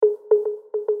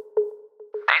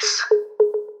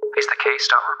is the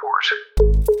K-Star Report.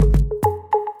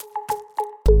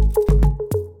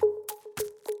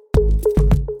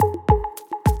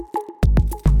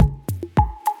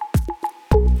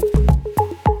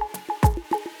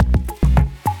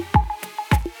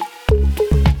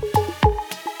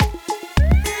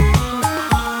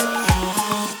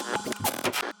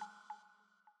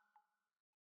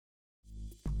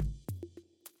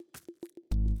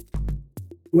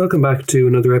 Welcome back to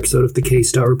another episode of the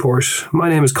K-Star Report. My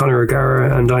name is Conor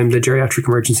O'Gara and I'm the Geriatric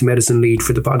Emergency Medicine Lead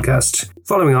for the podcast.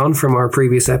 Following on from our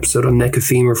previous episode on neck of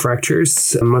femur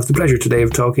fractures, I have the pleasure today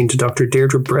of talking to Dr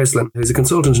Deirdre Breslin, who's a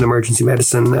consultant in emergency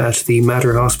medicine at the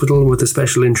Mater Hospital with a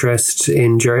special interest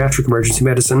in geriatric emergency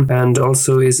medicine and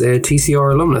also is a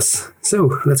TCR alumnus.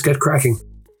 So let's get cracking.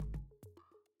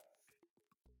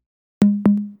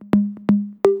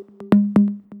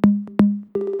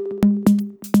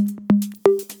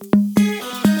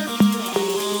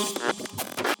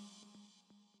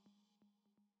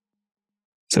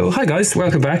 So, hi guys,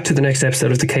 welcome back to the next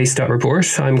episode of the K-Star Report.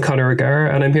 I'm Conor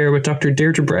O'Gara and I'm here with Dr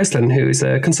Deirdre Breslin, who's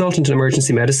a consultant in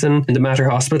emergency medicine in the Mater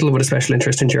Hospital with a special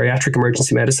interest in geriatric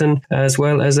emergency medicine, as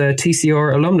well as a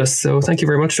TCR alumnus. So thank you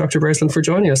very much, Dr Breslin, for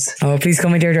joining us. Oh, please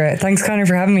call me Deirdre. Thanks, Conor,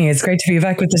 for having me. It's great to be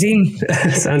back with the team.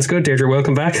 Sounds good, Deirdre.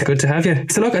 Welcome back. Good to have you.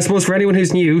 So look, I suppose for anyone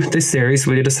who's new this series,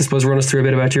 will you just, I suppose, run us through a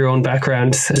bit about your own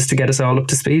background just to get us all up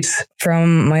to speed?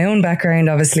 From my own background,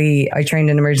 obviously, I trained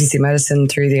in emergency medicine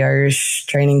through the Irish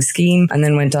training scheme and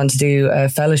then went on to do a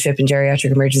fellowship in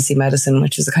geriatric emergency medicine,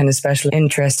 which is a kind of special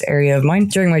interest area of mine.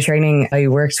 During my training, I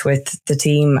worked with the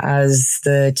team as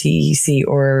the TEC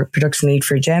or production lead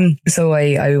for GEM. So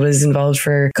I was involved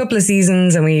for a couple of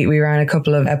seasons and we ran a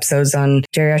couple of episodes on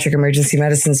geriatric emergency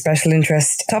medicine special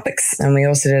interest topics. And we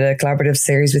also did a collaborative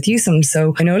series with USM.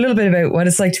 So I know a little bit about what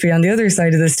it's like to be on the other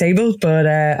side of this table, but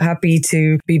happy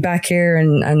to be back here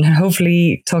and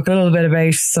hopefully talk a little bit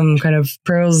about some kind of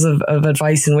pearls of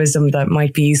advice and wisdom that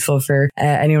might be useful for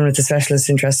anyone with a specialist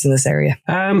interest in this area.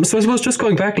 So I suppose just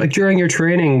going back, like during your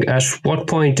training, at what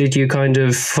point did you kind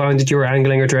of find that you were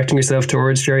angling or directing yourself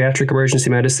towards geriatric emergency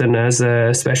medicine as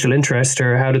a special interest,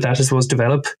 or how did that, I suppose,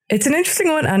 develop? It's an interesting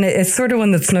one, and it's sort of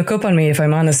one that snuck up on me, if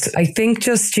I'm honest. I think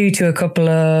just due to a couple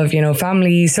of,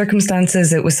 family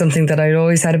circumstances, it was something that I'd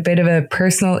always had a bit of a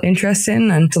personal interest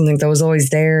in and something that was always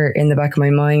there in the back of my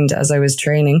mind as I was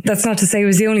training. That's not to say it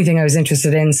was the only thing I was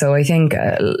interested in. So I think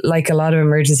like a lot of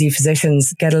emergency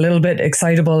physicians get a little bit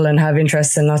excitable and have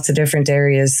interests in lots of different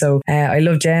areas. So I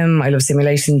love GEM, I love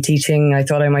simulation teaching. I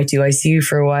thought I might do ICU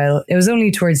for a while. It was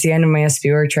only towards the end of my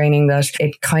SBR training that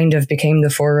it kind of became the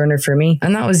forerunner for me.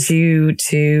 And that was due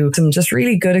to some just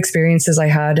really good experiences I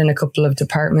had in a couple of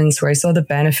departments where I saw the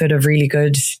benefit of really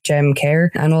good GEM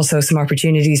care and also some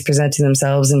opportunities presenting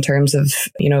themselves in terms of,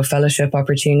 fellowship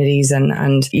opportunities. And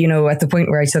at the point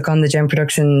where I took on the GEM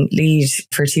production lead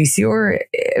for TCR,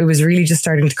 it was really just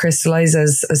starting to crystallize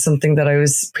as something that I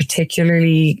was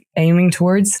particularly aiming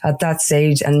towards at that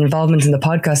stage, and involvement in the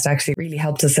podcast actually really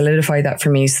helped to solidify that for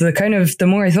me. So the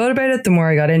more I thought about it, the more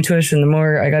I got into it, and the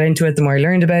more I got into it, the more I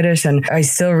learned about it. And I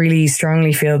still really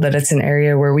strongly feel that it's an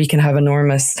area where we can have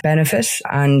enormous benefit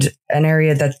and an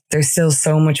area that there's still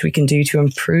so much we can do to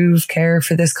improve care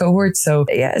for this cohort. So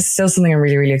yeah, it's still something I'm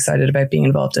really, really excited about being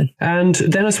involved in. And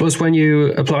then I suppose when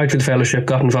you applied for the fellowship,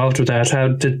 got involved with that, how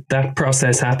did that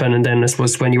process happen? And then I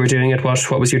suppose when you were doing it,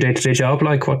 what was your day-to-day job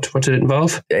like? What did it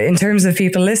involve? In terms of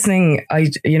people listening,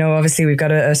 obviously we've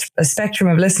got a spectrum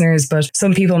of listeners, but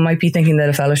some people might be thinking that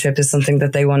a fellowship is something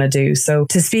that they want to do. So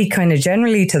to speak kind of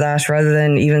generally to that, rather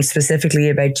than even specifically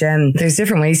about GEM, there's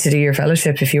different ways to do your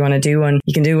fellowship if you want to do one.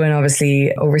 You can do one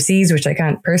obviously overseas, which I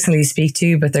can't personally speak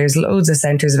to, but there's loads of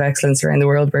centres of excellence around the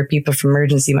world where people from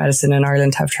emergency medicine in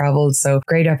Ireland have travelled. So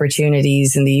great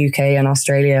opportunities in the UK and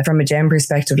Australia. From a GEM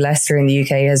perspective, Leicester in the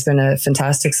UK has been a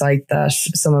fantastic site that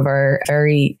some of our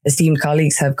very esteemed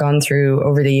colleagues have gone through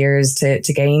over the years to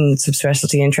gain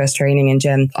subspecialty interest training in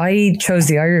GEM. I chose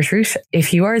the Irish route.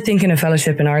 If you are thinking of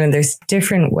fellowship in Ireland, there's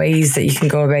different ways that you can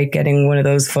go about getting one of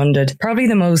those funded. Probably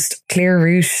the most clear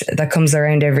route that comes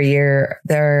around every year,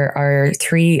 there are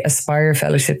 3 Aspire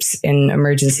fellowships in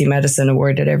emergency medicine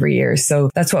awarded every year. So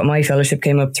that's what my fellowship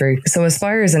came up through. So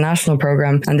Aspire is a national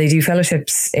program and they do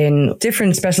fellowships in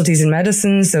different specialties in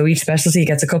medicine. So each specialty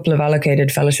gets a couple of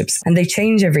allocated fellowships and they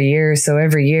change every year. So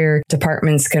every year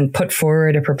departments can put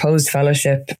forward a proposed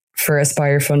fellowship for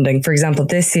Aspire funding. For example,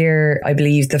 this year, I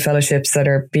believe the fellowships that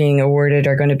are being awarded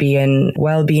are going to be in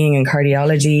wellbeing and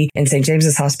cardiology in St.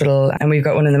 James's Hospital. And we've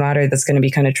got one in the Mater that's going to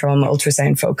be kind of trauma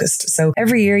ultrasound focused. So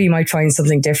every year you might find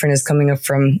something different is coming up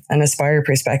from an Aspire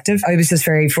perspective. I was just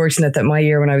very fortunate that my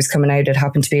year when I was coming out, it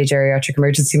happened to be a geriatric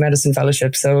emergency medicine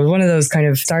fellowship. So it was one of those kind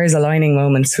of stars aligning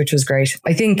moments, which was great.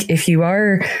 I think if you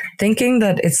are thinking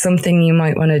that it's something you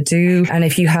might want to do, and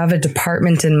if you have a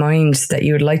department in mind that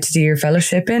you would like to do your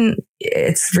fellowship in,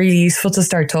 it's really useful to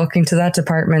start talking to that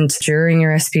department during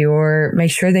your SPR.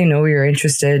 Make sure they know you're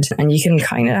interested, and you can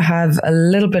kind of have a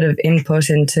little bit of input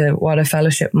into what a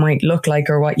fellowship might look like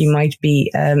or what you might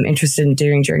be interested in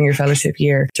doing during your fellowship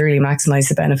year to really maximize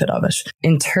the benefit of it.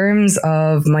 In terms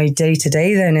of my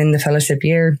day-to-day then in the fellowship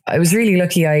year, I was really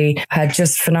lucky. I had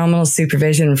just phenomenal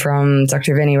supervision from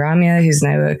Dr. Vinny Ramya, who's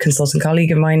now a consultant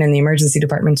colleague of mine in the emergency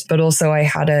department, but also I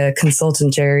had a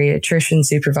consultant geriatrician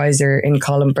supervisor in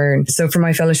Colin Byrne. So for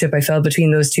my fellowship, I fell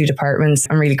between those two departments.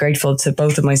 I'm really grateful to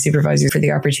both of my supervisors for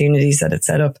the opportunities that it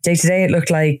set up. Day to day, it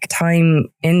looked like time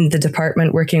in the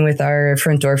department working with our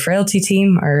front door frailty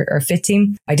team, our FIT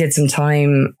team. I did some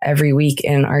time every week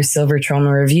in our Silver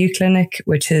Trauma Review Clinic,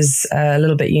 which is a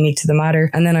little bit unique to the Mater.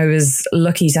 And then I was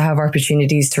lucky to have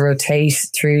opportunities to rotate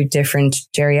through different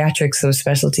geriatric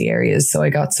subspecialty areas. So I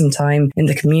got some time in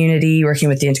the community working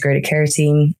with the integrated care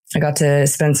team. I got to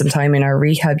spend some time in our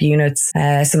rehab units,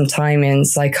 some time in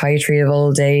psychiatry of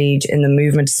old age, in the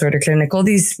movement disorder clinic, all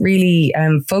these really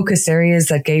focused areas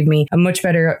that gave me a much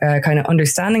better kind of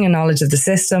understanding and knowledge of the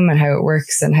system and how it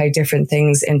works and how different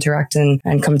things interact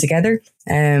and come together.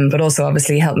 But also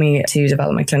obviously helped me to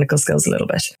develop my clinical skills a little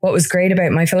bit. What was great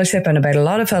about my fellowship and about a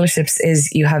lot of fellowships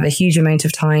is you have a huge amount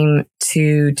of time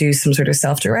to do some sort of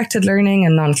self-directed learning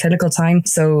and non-clinical time.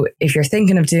 So if you're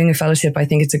thinking of doing a fellowship, I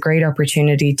think it's a great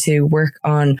opportunity to work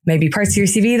on maybe parts of your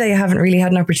CV that you haven't really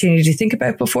had an opportunity to think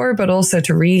about before, but also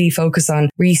to really focus on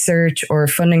research or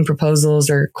funding proposals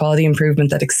or quality improvement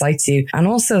that excites you. And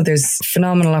also there's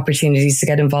phenomenal opportunities to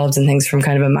get involved in things from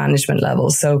kind of a management level.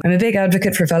 So I'm a big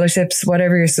advocate for fellowships.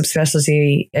 Whatever your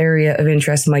subspecialty area of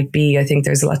interest might be, I think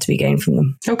there's a lot to be gained from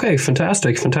them. Okay,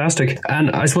 fantastic.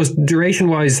 And I suppose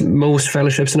duration-wise, most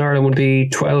fellowships in Ireland would be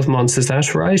 12 months. Is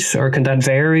that right? Or can that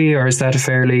vary? Or is that a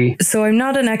fairly... So I'm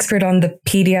not an expert on the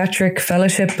paediatric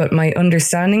fellowship, but my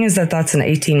understanding is that that's an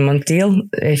 18-month deal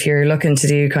if you're looking to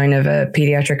do kind of a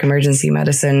paediatric emergency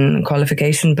medicine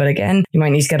qualification. But again, you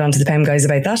might need to get onto the PEM guys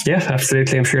about that. Yeah,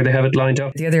 absolutely. I'm sure they have it lined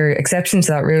up. The other exception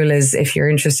to that rule is if you're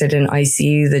interested in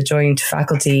ICU, the Joint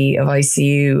Faculty of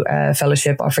ICU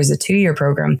fellowship offers a 2-year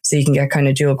program, so you can get kind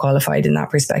of dual qualified in that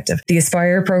perspective. The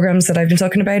Aspire programs that I've been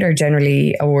talking about are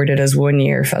generally awarded as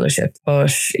 1-year fellowship,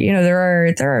 but you know there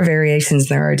are variations and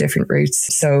there are different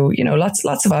routes. So you know lots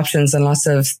of options and lots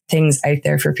of things out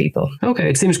there for people. Okay,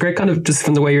 it seems great, kind of just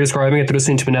from the way you're describing it. There does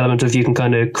seem to be an element of you can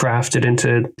kind of craft it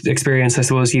into the experience, I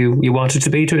suppose you want it to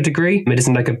be to a degree. It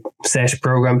isn't like a set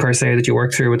program per se that you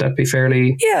work through. Would that be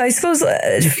fairly? Yeah, I suppose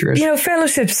you know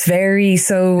fellowships vary.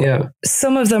 So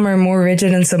some of them are more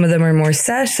rigid and some of them are more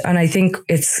set. And I think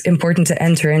it's important to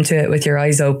enter into it with your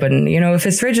eyes open. You know, if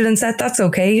it's rigid and set, that's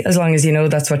okay, as long as you know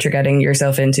that's what you're getting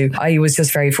yourself into. I was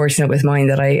just very fortunate with mine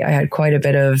that I had quite a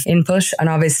bit of input. And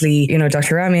obviously, you know,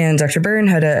 Dr. Ramya and Dr. Byrne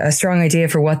had a strong idea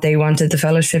for what they wanted the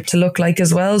fellowship to look like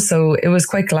as well. So it was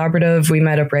quite collaborative. We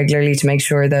met up regularly to make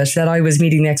sure that I was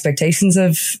meeting the expectations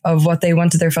of what they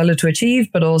wanted their fellow to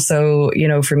achieve. But also, you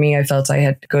know, for me, I felt I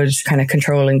had good kind of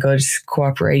control and good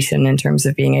cooperation in terms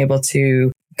of being able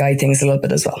to guide things a little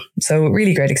bit as well. So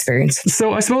really great experience.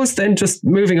 So I suppose then just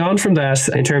moving on from that,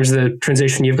 in terms of the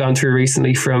transition you've gone through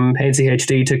recently from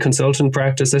NCHD to consultant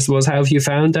practice, I suppose, how have you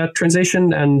found that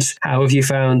transition and how have you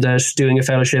found that doing a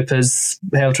fellowship has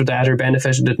helped with that or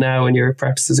benefited it now in your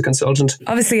practice as a consultant?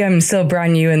 Obviously, I'm still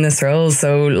brand new in this role,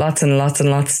 so lots and lots and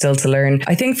lots still to learn.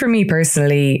 I think for me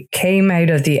personally, came out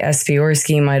of the SPR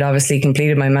scheme, I'd obviously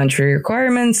completed my mandatory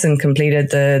requirements and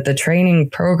completed the training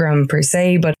program per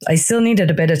se, but I still needed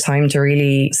a bit of time to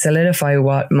really solidify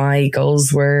what my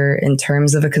goals were in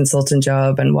terms of a consultant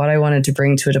job and what I wanted to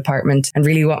bring to a department and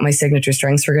really what my signature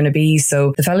strengths were going to be.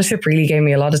 So the fellowship really gave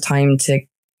me a lot of time to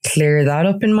clear that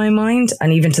up in my mind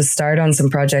and even to start on some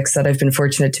projects that I've been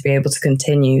fortunate to be able to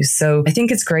continue. So I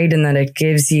think it's great in that it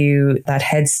gives you that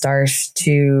head start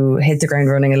to hit the ground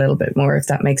running a little bit more, if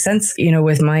that makes sense. You know,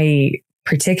 with my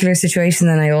particular situation,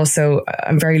 then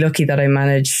I'm very lucky that I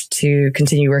managed to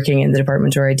continue working in the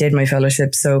department where I did my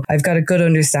fellowship. So I've got a good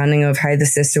understanding of how the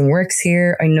system works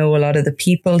here. I know a lot of the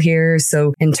people here.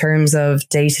 So in terms of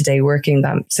day-to-day working,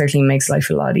 that certainly makes life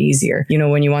a lot easier.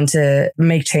 When you want to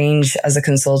make change as a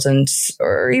consultant,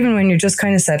 or even when you're just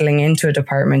kind of settling into a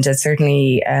department, it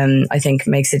certainly, I think,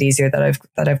 makes it easier that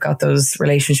I've got those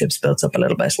relationships built up a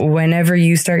little bit. Whenever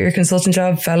you start your consultant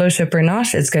job, fellowship or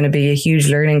not, it's going to be a huge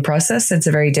learning process. It's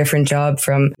a very different job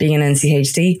from being an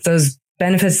NCHD. Those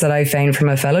benefits that I found from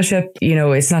a fellowship,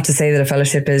 it's not to say that a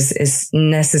fellowship is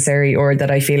necessary or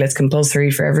that I feel it's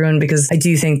compulsory for everyone, because I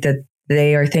do think that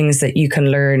they are things that you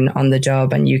can learn on the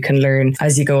job and you can learn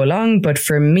as you go along. But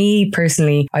for me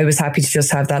personally, I was happy to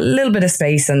just have that little bit of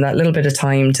space and that little bit of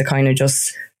time to kind of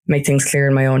just make things clear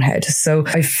in my own head. So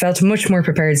I felt much more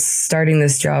prepared starting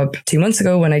this job 2 months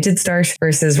ago when I did start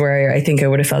versus where I think I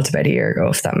would have felt about a year ago,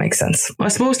 if that makes sense. I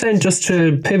suppose then, just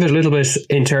to pivot a little bit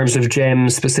in terms of GEM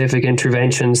specific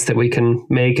interventions that we can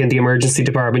make in the emergency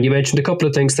department, you mentioned a couple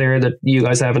of things there that you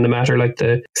guys have in the matter, like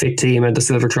the FIT team and the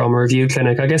Silver Trauma Review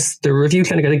Clinic. I guess the review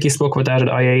clinic, I think you spoke about that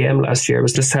at IAM last year.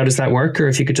 Was just, how does that work? Or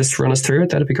if you could just run us through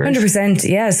it, that'd be great. 100%.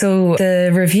 Yeah. So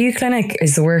the review clinic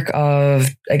is the work of,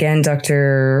 again,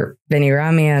 Dr. Vinny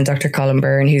Rami and Dr. Colin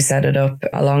Byrne, who set it up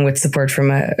along with support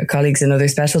from colleagues in other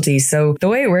specialties. So the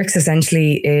way it works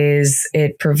essentially is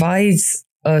it provides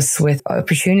us with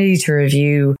opportunity to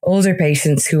review older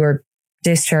patients who are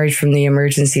discharged from the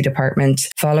emergency department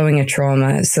following a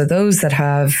trauma. So those that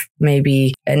have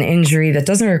maybe an injury that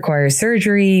doesn't require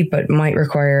surgery, but might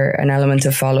require an element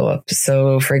of follow-up.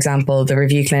 So for example, the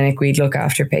review clinic, we'd look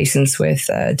after patients with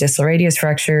a distal radius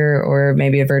fracture or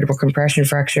maybe a vertebral compression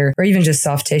fracture, or even just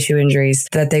soft tissue injuries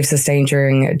that they've sustained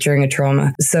during a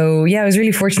trauma. So yeah, I was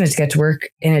really fortunate to get to work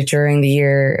in it during the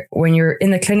year. When you're in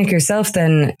the clinic yourself,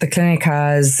 then the clinic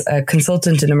has a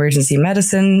consultant in emergency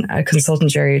medicine, a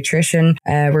consultant geriatrician.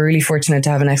 We're really fortunate to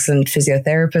have an excellent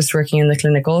physiotherapist working in the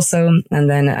clinic also, and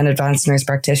then an advanced nurse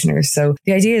practitioner. So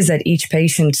the idea is that each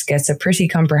patient gets a pretty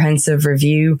comprehensive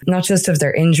review, not just of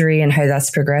their injury and how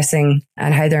that's progressing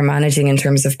and how they're managing in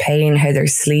terms of pain, how their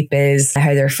sleep is,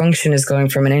 how their function is going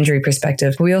from an injury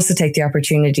perspective. But we also take the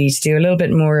opportunity to do a little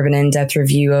bit more of an in-depth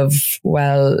review of,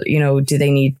 do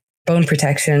they need bone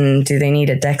protection? Do they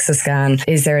need a DEXA scan?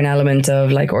 Is there an element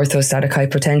of like orthostatic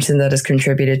hypotension that has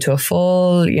contributed to a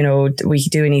fall? We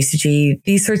do an ECG,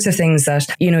 these sorts of things that,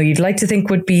 you'd like to think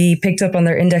would be picked up on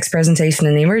their index presentation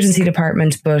in the emergency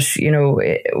department. But,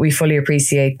 we fully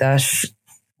appreciate that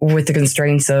with the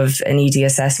constraints of an ED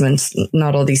assessment,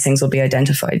 not all these things will be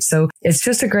identified. So it's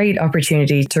just a great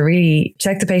opportunity to really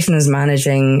check the patient is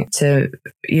managing, to,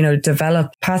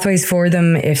 develop pathways for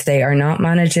them if they are not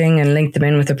managing and link them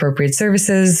in with appropriate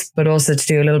services, but also to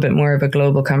do a little bit more of a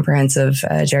global comprehensive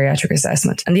geriatric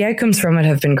assessment. And the outcomes from it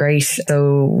have been great.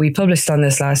 So we published on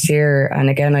this last year. And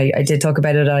again, I did talk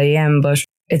about it at IEM, but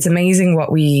it's amazing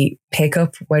what we pick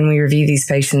up when we review these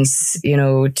patients,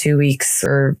 2 weeks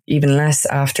or even less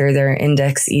after their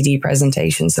index ED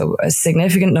presentation. So a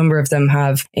significant number of them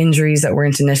have injuries that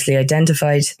weren't initially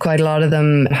identified. Quite a lot of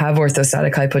them have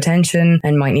orthostatic hypotension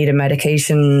and might need a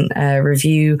medication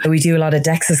review. We do a lot of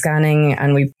DEXA scanning,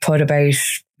 and we put about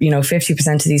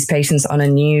 50% of these patients on a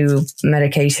new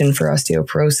medication for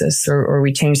osteoporosis, or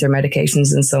we change their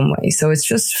medications in some way. So it's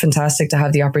just fantastic to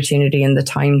have the opportunity and the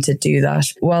time to do that.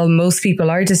 While most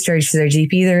people are discharged to their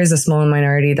GP, there is a small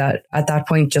minority that at that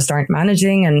point just aren't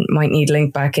managing and might need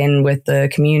linked back in with the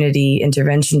community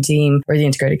intervention team or the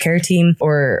integrated care team,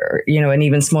 or, an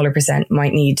even smaller percent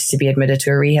might need to be admitted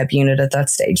to a rehab unit at that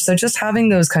stage. So just having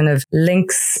those kind of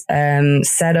links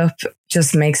set up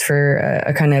just makes for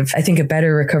a kind of, I think, a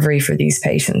better recovery for these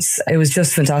patients. It was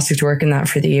just fantastic to work in that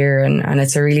for the year. And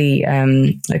it's a really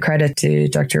a credit to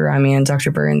Dr. Rami and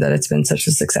Dr. Byrne that it's been such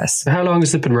a success. How long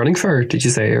has it been running for, did you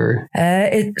say? Or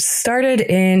it started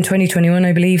in 2021,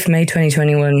 I believe, May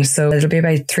 2021. So it'll be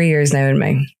about 3 years now in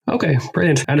May. Okay,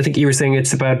 brilliant. And I think you were saying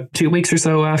it's about 2 weeks or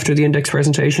so after the index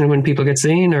presentation when people get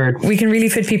seen, or? We can really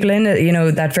fit people in,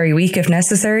 that very week if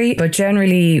necessary. But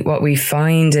generally what we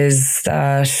find is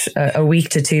that a week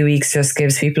to 2 weeks just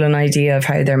gives people an idea of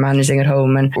how they're managing at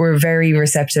home. And we're very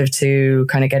receptive to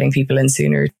kind of getting people in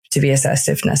sooner to be assessed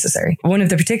if necessary. One of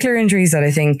the particular injuries that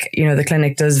I think, the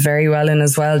clinic does very well in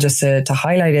as well, just to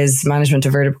highlight, is management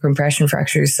of vertebral compression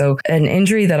fractures. So an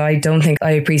injury that I don't think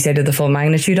I appreciated the full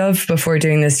magnitude of before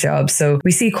doing this job. So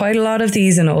we see quite a lot of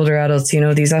these in older adults,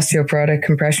 these osteoporotic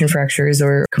compression fractures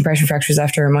or compression fractures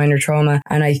after a minor trauma.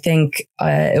 And I think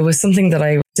it was something that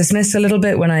I dismissed a little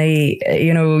bit when I,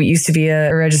 used to be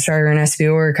a registrar or an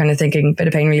SBO, kind of thinking bit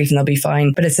of pain relief and they'll be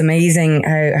fine. But it's amazing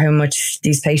how much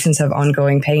these patients have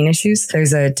ongoing pain issues.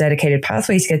 There's a dedicated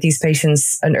pathway to get these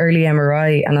patients an early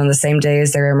MRI, and on the same day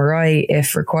as their MRI,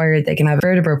 if required, they can have a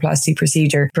vertebroplasty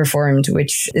procedure performed,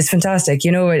 which is fantastic.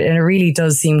 And it really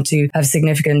does seem to have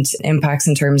significant impacts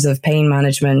in terms of pain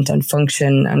management and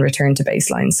function and return to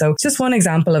baseline. So it's just one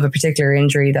example of a particular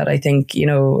injury that I think,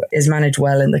 is managed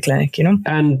well in the clinic,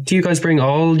 And do you guys bring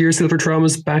all your silver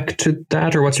traumas back to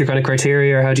that, or what's your kind of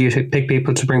criteria, or how do you pick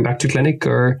people to bring back to clinic?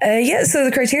 Or so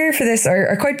the criteria for this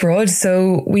are quite broad.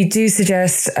 So we do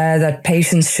suggest that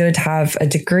patients should have a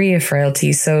degree of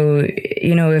frailty. So,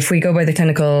 if we go by the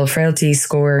clinical frailty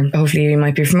score, hopefully you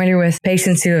might be familiar with,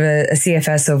 patients who have a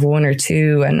CFS of 1 or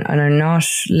 2 and are not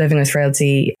living with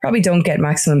frailty probably don't get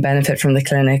maximum benefit from the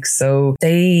clinic. So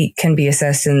they can be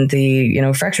assessed in the,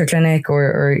 fracture clinic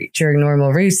or during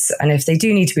normal routes. And if they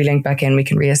do need to be linked back in, we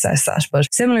can reassess that. But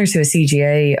similar to a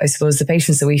CGA, I suppose the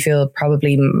patients that we feel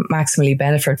probably maximally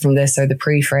benefit from this are the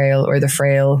pre-frail or the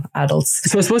frail adults.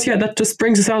 So I suppose, that just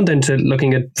brings us on then to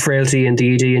looking at frailty and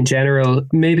DED in general.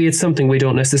 Maybe it's something we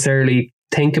don't necessarily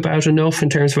think about enough in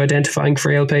terms of identifying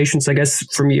frail patients. I guess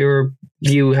from your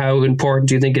view, how important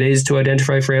do you think it is to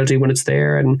identify frailty when it's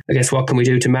there? And I guess what can we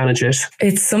do to manage it?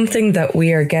 It's something that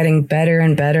we are getting better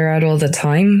and better at all the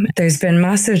time. There's been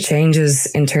massive changes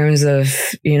in terms of,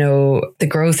 the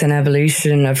growth and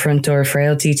evolution of front door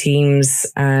frailty teams.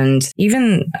 And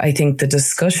even I think the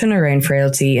discussion around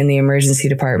frailty in the emergency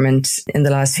department in the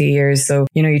last few years. So,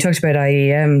 you talked about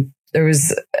IEM. There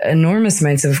was enormous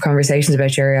amounts of conversations about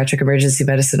geriatric emergency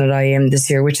medicine at IEM this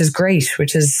year, which is great,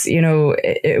 which is,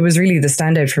 it was really the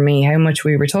standout for me, how much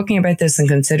we were talking about this and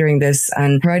considering this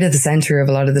and right at the center of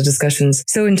a lot of the discussions.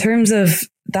 So in terms of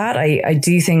that, I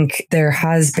do think there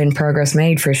has been progress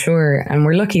made for sure. And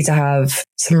we're lucky to have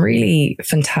some really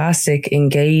fantastic,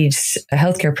 engaged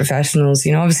healthcare professionals,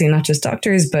 obviously not just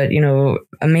doctors, but,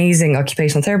 amazing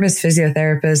occupational therapists,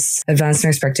 physiotherapists, advanced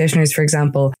nurse practitioners, for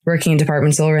example, working in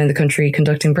departments all around the country,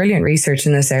 conducting brilliant research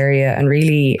in this area and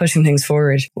really pushing things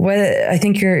forward. Well, I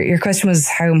think your question was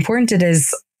how important it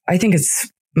is. I think it's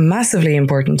massively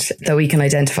important that we can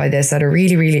identify this at a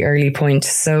really, really early point.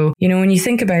 So, when you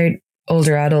think about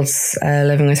older adults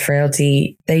living with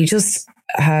frailty, they just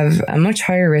have a much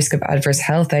higher risk of adverse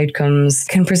health outcomes,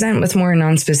 can present with more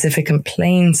non-specific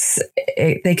complaints.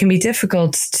 They can be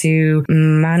difficult to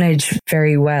manage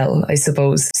very well, I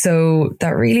suppose. So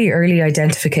that really early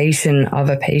identification of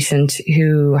a patient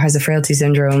who has a frailty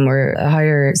syndrome or a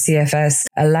higher CFS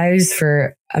allows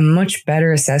for a much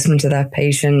better assessment of that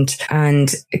patient,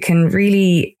 and it can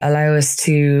really allow us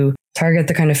to target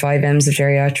the kind of 5 M's of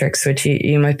geriatrics, which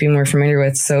you might be more familiar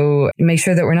with. So make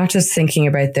sure that we're not just thinking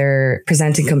about their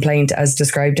presenting complaint as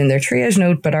described in their triage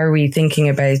note, but are we thinking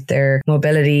about their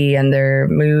mobility and their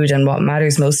mood and what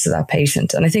matters most to that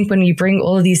patient? And I think when you bring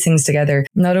all of these things together,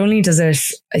 not only does it,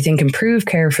 I think, improve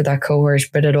care for that cohort,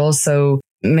 but it also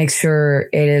make sure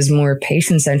it is more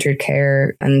patient-centered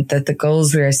care and that the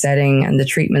goals we are setting and the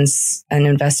treatments and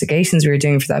investigations we are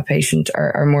doing for that patient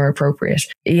are more appropriate.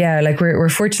 Yeah, like we're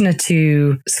fortunate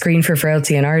to screen for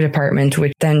frailty in our department,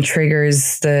 which then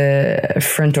triggers the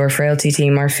front door frailty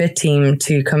team, our FIT team,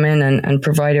 to come in and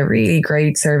provide a really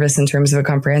great service in terms of a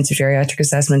comprehensive geriatric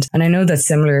assessment. And I know that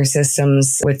similar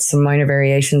systems with some minor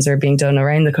variations are being done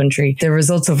around the country, the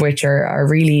results of which are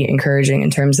really encouraging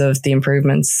in terms of the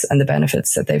improvements and the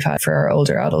benefits that they've had for our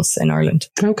older adults in Ireland.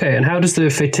 Okay, and how does the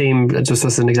FIT team, just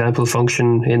as an example,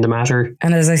 function in the matter?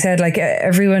 And as I said, like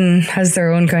everyone has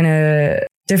their own kind of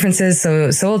differences.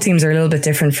 So all teams are a little bit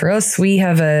different. For us, we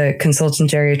have a consultant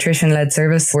geriatrician-led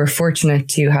service. We're fortunate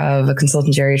to have a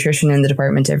consultant geriatrician in the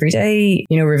department every day,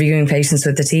 reviewing patients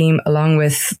with the team, along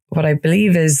with what I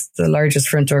believe is the largest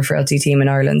front door frailty team in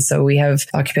Ireland. So we have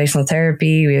occupational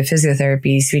therapy, we have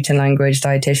physiotherapy, speech and language,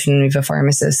 dietitian, we have a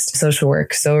pharmacist, social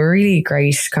work. So a really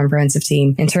great comprehensive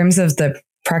team. In terms of the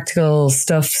practical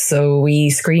stuff, so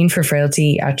we screen for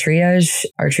frailty at triage.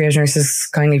 Our triage nurses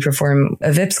kindly perform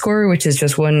a VIP score, which is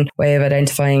just one way of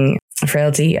identifying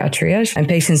frailty at triage, and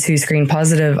patients who screen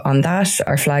positive on that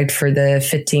are flagged for the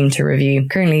FIT team to review.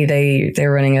 Currently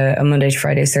they're running a Monday to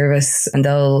Friday service, and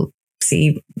they'll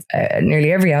see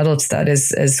nearly every adult that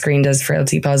is screened as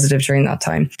frailty positive during that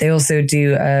time. They also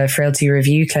do a frailty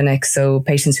review clinic. So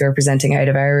patients who are presenting out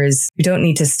of hours, who don't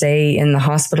need to stay in the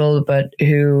hospital, but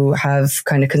who have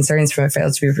kind of concerns from a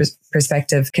frailty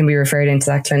perspective, can be referred into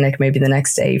that clinic maybe the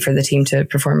next day for the team to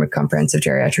perform a comprehensive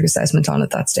geriatric assessment on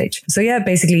at that stage. So yeah,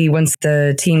 basically once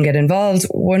the team get involved,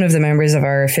 one of the members of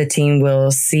our FIT team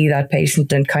will see that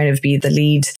patient and kind of be the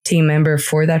lead team member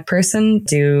for that person,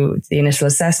 do the initial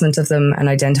assessment of them and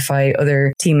identify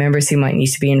other team members who might need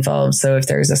to be involved. So if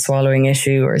there's a swallowing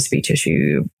issue or a speech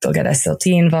issue, they'll get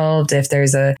SLT involved. If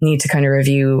there's a need to kind of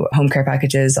review home care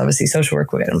packages, obviously social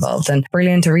work will get involved. And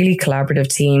brilliant, a really collaborative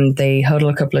team. They huddle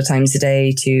a couple of times a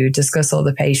day to discuss all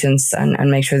the patients and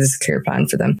make sure there's a clear plan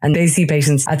for them. And they see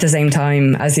patients at the same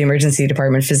time as the emergency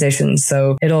department physicians.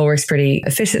 So it all works pretty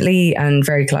efficiently and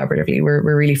very collaboratively. We're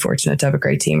really fortunate to have a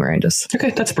great team around us. Okay,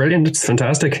 that's brilliant. That's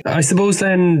fantastic. I suppose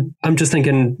then I'm just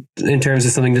thinking in terms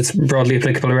of something that's broadly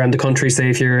applicable around the country, say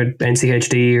if you're an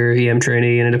NCHD or EM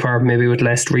trainee in a department maybe with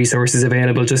less resources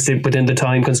available, just within the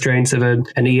time constraints of an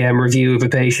EM review of a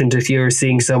patient, if you're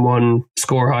seeing someone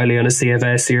score highly on a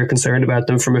CFS, you're concerned about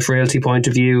them from a frailty point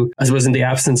of view, I suppose in the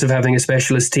absence of having a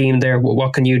specialist team there,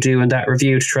 what can you do in that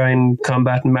review to try and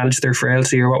combat and manage their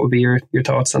frailty, or what would be your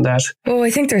thoughts on that? Oh,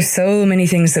 I think there's so many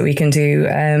things that we can do.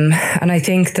 And I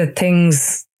think that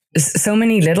so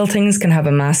many little things can have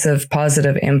a massive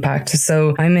positive impact.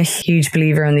 So I'm a huge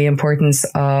believer in the importance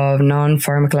of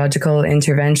non-pharmacological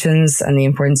interventions and the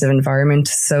importance of environment.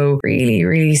 So really,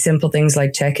 really simple things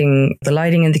like checking the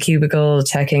lighting in the cubicle,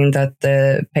 checking that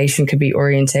the patient can be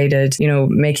orientated,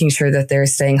 making sure that they're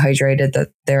staying hydrated, that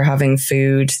they're having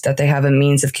food, that they have a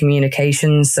means of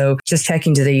communication. So just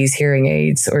checking, do they use hearing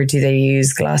aids or do they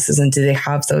use glasses, and do they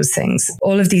have those things?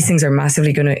 All of these things are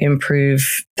massively going to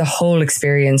improve the whole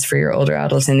experience for your older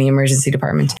adult in the emergency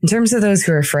department. In terms of those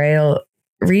who are frail,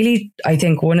 really, I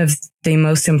think one of the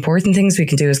most important things we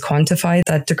can do is quantify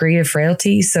that degree of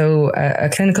frailty. So a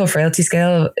clinical frailty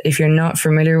scale, if you're not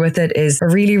familiar with it, is a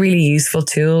really, really useful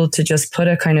tool to just put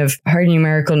a kind of hard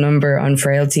numerical number on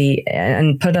frailty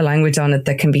and put a language on it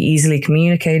that can be easily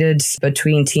communicated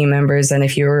between team members. And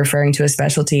if you're referring to a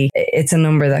specialty, it's a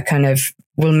number that kind of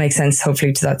will make sense,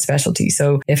 hopefully, to that specialty.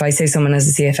 So if I say someone has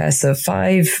a CFS of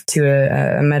 5 to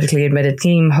a medically admitted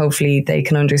team, hopefully they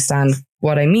can understand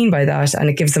what I mean by that, and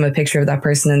it gives them a picture of that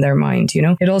person in their mind.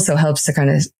 It also helps to kind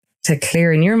of to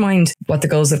clear in your mind what the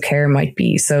goals of care might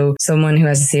be. So someone who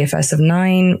has a CFS of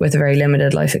 9 with a very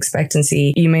limited life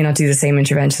expectancy, you may not do the same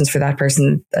interventions for that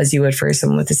person as you would for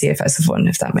someone with a CFS of 1,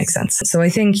 if that makes sense. So I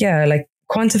think,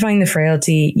 quantifying the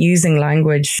frailty, using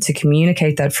language to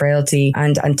communicate that frailty,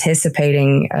 and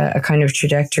anticipating a kind of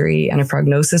trajectory and a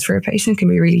prognosis for a patient can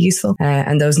be really useful.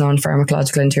 And those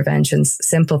non-pharmacological interventions,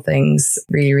 simple things,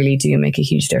 really, really do make a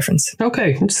huge difference.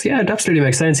 Okay. Yeah, it absolutely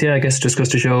makes sense. Yeah, I guess it just goes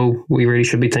to show we really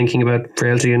should be thinking about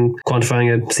frailty and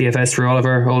quantifying a CFS for all of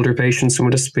our older patients, and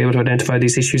we'll just be able to identify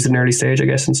these issues at an early stage, I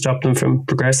guess, and stop them from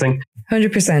progressing.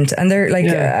 100%. And they're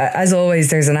as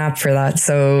always, there's an app for that.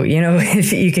 So,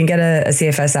 if you can get a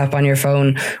CFS app on your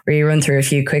phone where you run through a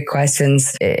few quick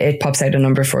questions, it pops out a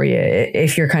number for you.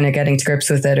 If you're kind of getting to grips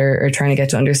with it or trying to get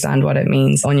to understand what it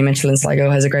means, Anya Mitchell-Sligo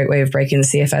has a great way of breaking the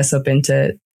CFS up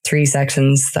into 3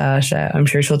 sections that I'm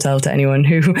sure she'll tell to anyone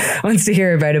who wants to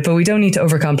hear about it. But we don't need to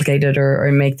overcomplicate it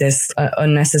or make this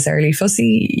unnecessarily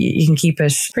fussy. You can keep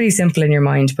it pretty simple in your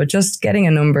mind, but just getting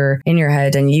a number in your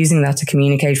head and using that to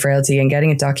communicate frailty and getting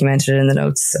it documented in the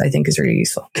notes, I think is really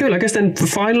useful. Cool. I guess then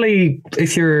finally,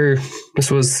 if you're, I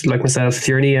suppose like myself, if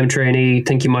you're an EM trainee,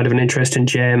 think you might have an interest in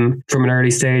GEM from an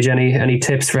early stage, any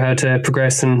tips for how to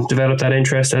progress and develop that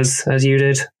interest as you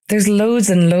did? There's loads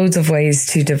and loads of ways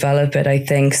to develop it, I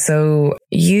think. So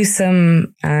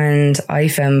USEM and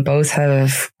IFEM both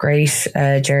have great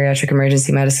geriatric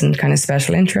emergency medicine kind of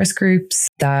special interest groups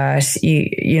that,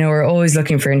 are always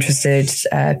looking for interested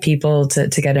people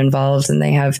to get involved. And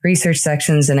they have research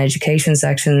sections and education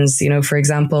sections. For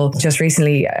example, just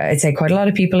recently, I'd say quite a lot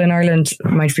of people in Ireland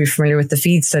might be familiar with the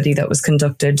FEED study that was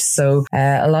conducted. So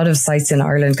a lot of sites in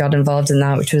Ireland got involved in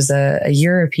that, which was a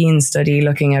European study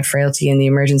looking at frailty in the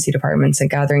emergency departments and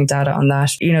gathering data on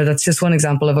that. That's just one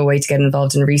example of a way to get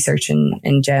involved in research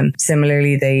in GEM.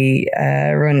 Similarly, they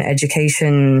run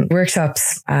education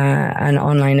workshops and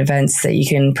online events that you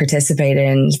can participate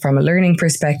in from a learning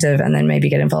perspective, and then maybe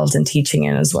get involved in teaching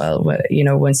in as well,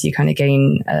 once you kind of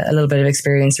gain a little bit of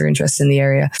experience or interest in the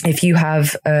area. If you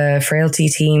have a frailty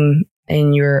team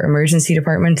in your emergency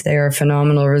department, they are a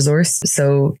phenomenal resource.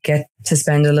 So get to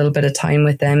spend a little bit of time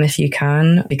with them if you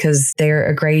can, because they're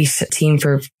a great team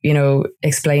for,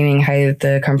 explaining how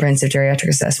the comprehensive geriatric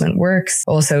assessment works,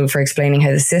 also for explaining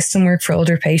how the system works for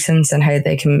older patients and how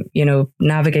they can,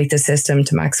 navigate the system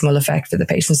to maximal effect for the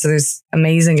patients. So there's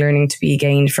amazing learning to be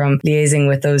gained from liaising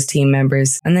with those team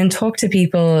members, and then talk to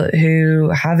people who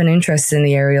have an interest in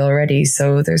the area already.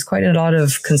 So there's quite a lot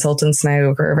of consultants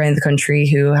now around the country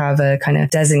who have a kind of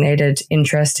designated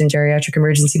interest in geriatric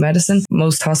emergency medicine.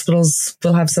 Most hospitals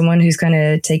will have someone who's kind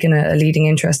of taken a leading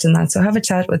interest in that. So have a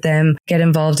chat with them, get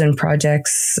involved in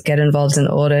projects, get involved in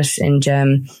audit in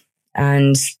GEM,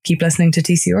 and keep listening to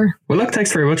TCR. Well, look,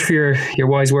 thanks very much for your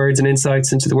wise words and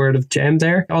insights into the world of GEM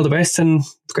there. All the best, and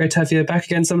it's great to have you back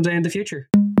again someday in the future.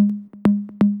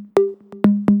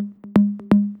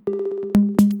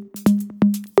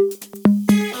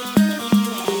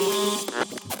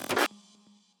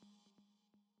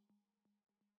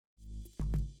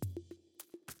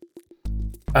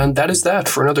 And that is that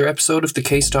for another episode of the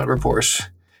Case Report.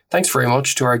 Thanks very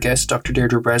much to our guest, Dr.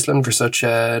 Deirdre Breslin, for such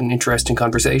an interesting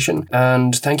conversation.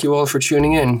 And thank you all for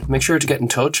tuning in. Make sure to get in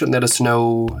touch and let us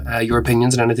know your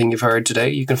opinions on anything you've heard today.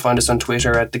 You can find us on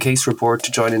Twitter at The Case Report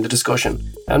to join in the discussion.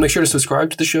 And make sure to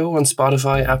subscribe to the show on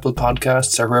Spotify, Apple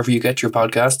Podcasts, or wherever you get your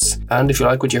podcasts. And if you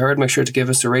like what you heard, make sure to give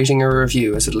us a rating or a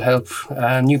review, as it'll help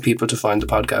new people to find the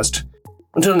podcast.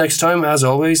 Until next time, as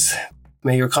always,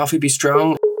 may your coffee be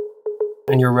strong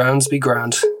and your rounds be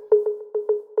grand.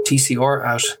 TCR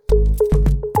out.